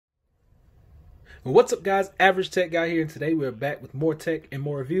What's up, guys? Average Tech Guy here, and today we're back with more tech and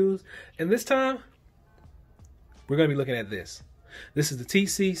more reviews. And this time, we're going to be looking at this. This is the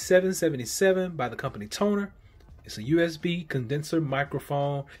TC-777 by the company TONOR. It's a USB condenser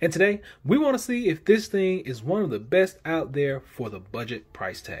microphone. And today, we want to see if this thing is one of the best out there for the budget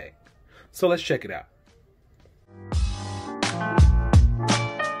price tag. So let's check it out.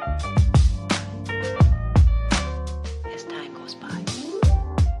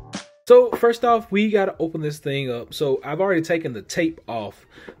 So first off, we got to open this thing up. So I've already taken the tape off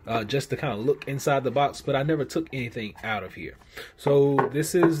just to kind of look inside the box, but I never took anything out of here. So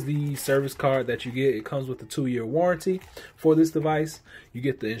this is the service card that you get. It comes with a 2-year warranty for this device. You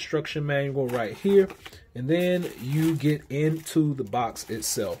get the instruction manual right here, and then you get into the box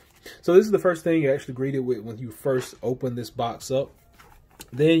itself. So this is the first thing you're actually greeted with when you first open this box up.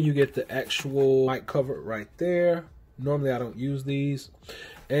 Then you get the actual mic cover right there. Normally I don't use these.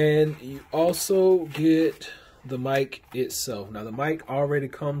 And you also get the mic itself. Now the mic already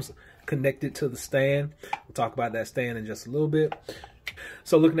comes connected to the stand. We'll talk about that stand in just a little bit.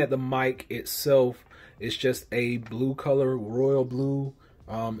 So looking at the mic itself, it's just a blue color, royal blue.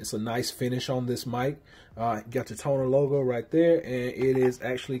 It's a nice finish on this mic. You got the TONOR logo right there, and it is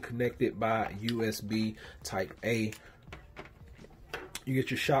actually connected by USB type A. You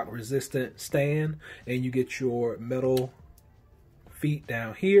get your shock resistant stand, and you get your metal feet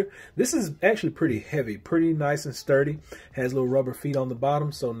down here. This is actually pretty heavy, pretty nice and sturdy. Has little rubber feet on the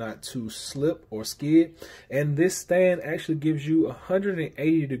bottom, so not too slip or skid. And this stand actually gives you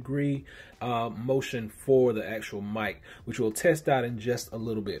 180 degree motion for the actual mic, which we'll test out in just a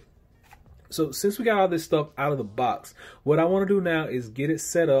little bit. So since we got all this stuff out of the box, what I want to do now is get it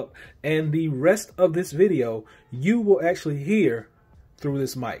set up, and the rest of this video you will actually hear through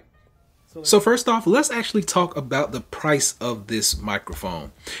this mic. So first off, let's actually talk about the price of this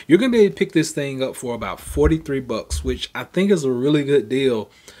microphone. You're going to be able to pick this thing up for about 43 bucks, which I think is a really good deal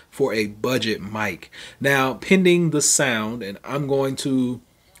for a budget mic. Now, pending the sound, and I'm going to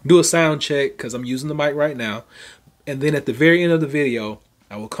do a sound check because I'm using the mic right now. And then at the very end of the video,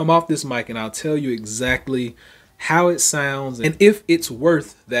 I will come off this mic and I'll tell you exactly how it sounds and if it's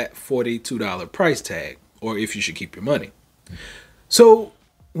worth that $42 price tag, or if you should keep your money. So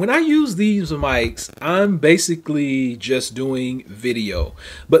when I use these mics, I'm basically just doing video,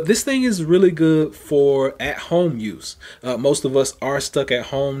 but this thing is really good for at-home use. Most of us are stuck at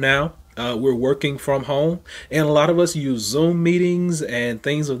home now. We're working from home, and a lot of us use Zoom meetings and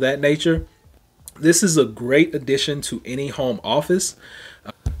things of that nature. This is a great addition to any home office.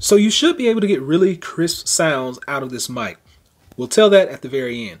 So you should be able to get really crisp sounds out of this mic. We'll tell that at the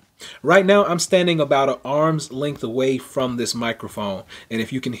very end. Right now, I'm standing about an arm's length away from this microphone. And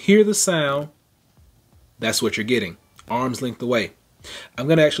if you can hear the sound, that's what you're getting. Arm's length away. I'm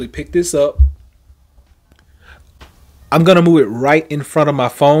going to actually pick this up. I'm going to move it right in front of my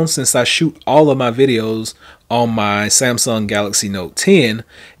phone since I shoot all of my videos on my Samsung Galaxy Note 10.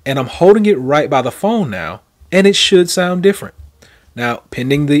 And I'm holding it right by the phone now. And it should sound different. Now,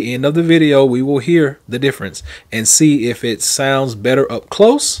 pending the end of the video, we will hear the difference and see if it sounds better up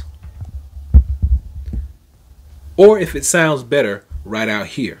close or if it sounds better right out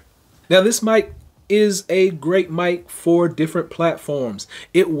here. Now, this mic is a great mic for different platforms.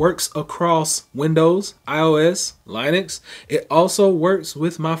 It works across Windows, iOS, Linux. It also works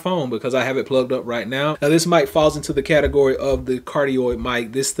with my phone because I have it plugged up right now. Now, this mic falls into the category of the cardioid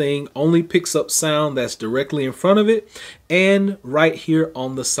mic. This thing only picks up sound that's directly in front of it and right here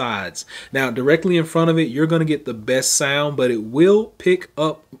on the sides. Now, directly in front of it, you're going to get the best sound, but it will pick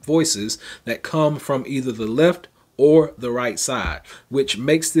up voices that come from either the left or the right side, which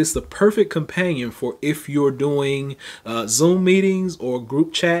makes this the perfect companion for if you're doing Zoom meetings or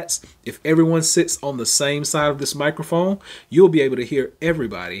group chats. If everyone sits on the same side of this microphone, you'll be able to hear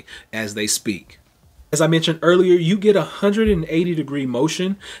everybody as they speak. As I mentioned earlier, you get 180 degree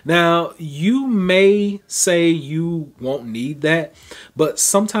motion. Now, you may say you won't need that, but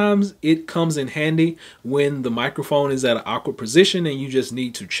sometimes it comes in handy when the microphone is at an awkward position and you just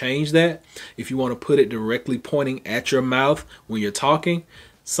need to change that. If you want to put it directly pointing at your mouth when you're talking,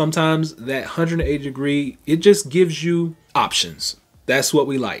 sometimes that 180 degree, it just gives you options. That's what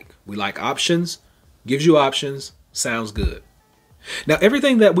we like. We like options, gives you options, sounds good. Now,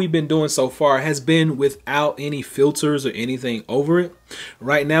 everything that we've been doing so far has been without any filters or anything over it.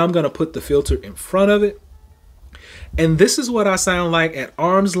 Right now, I'm going to put the filter in front of it. And this is what I sound like at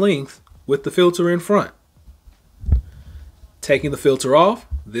arm's length with the filter in front. Taking the filter off,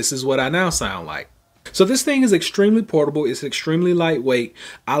 this is what I now sound like. So this thing is extremely portable. It's extremely lightweight.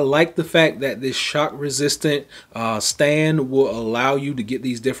 I like the fact that this shock resistant stand will allow you to get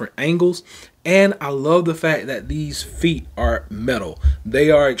these different angles. And I love the fact that these feet are metal. They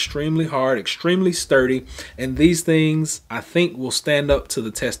are extremely hard, extremely sturdy. And these things, I think, will stand up to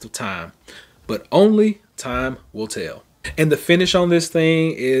the test of time. But only time will tell. And the finish on this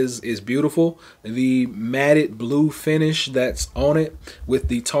thing is beautiful. The matted blue finish that's on it with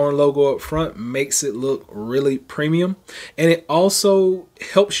the TONOR logo up front makes it look really premium. And it also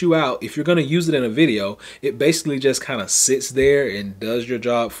helps you out if you're going to use it in a video. It basically just kind of sits there and does your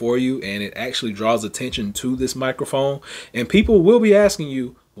job for you, and it actually draws attention to this microphone. And people will be asking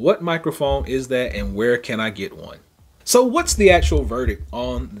you, what microphone is that and where can I get one? So what's the actual verdict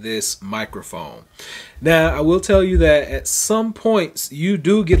on this microphone? Now, I will tell you that at some points you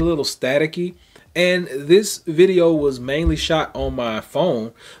do get a little staticky, and this video was mainly shot on my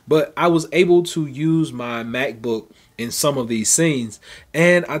phone, but I was able to use my MacBook in some of these scenes.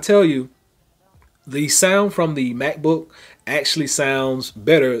 And I tell you, the sound from the MacBook actually sounds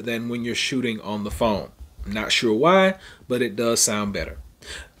better than when you're shooting on the phone. I'm not sure why, but it does sound better.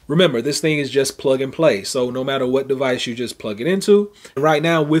 Remember, this thing is just plug and play. So no matter what device you just plug it into. Right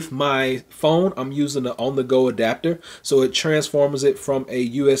now with my phone, I'm using the on-the-go adapter. So it transforms it from a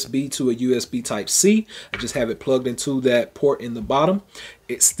USB to a USB Type-C. I just have it plugged into that port in the bottom.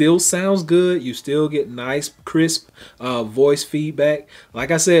 It still sounds good. You still get nice, crisp voice feedback.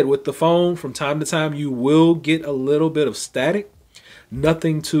 Like I said, with the phone, from time to time, you will get a little bit of static.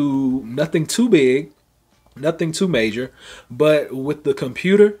 Nothing too big. Nothing too major, but with the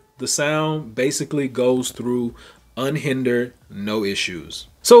computer, the sound basically goes through unhindered, no issues.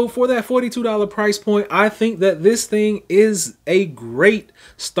 So for that $42 price point, I think that this thing is a great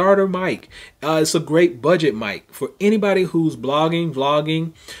starter mic. It's a great budget mic for anybody who's blogging,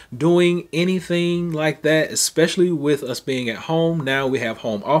 vlogging, doing anything like that, especially with us being at home. Now we have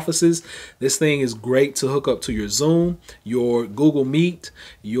home offices. This thing is great to hook up to your Zoom, your Google Meet,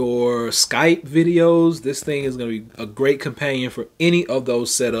 your Skype videos. This thing is going to be a great companion for any of those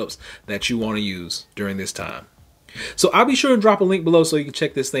setups that you want to use during this time. So I'll be sure to drop a link below so you can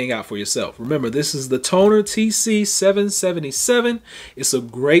check this thing out for yourself. Remember, this is the TONOR TC-777. It's a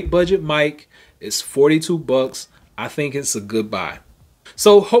great budget mic. It's 42 bucks. I think it's a good buy.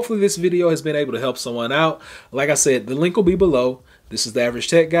 So hopefully this video has been able to help someone out. Like I said, the link will be below. This is the Average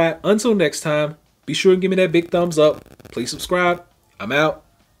Tech Guy. Until next time, be sure to give me that big thumbs up. Please subscribe. I'm out.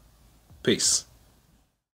 Peace.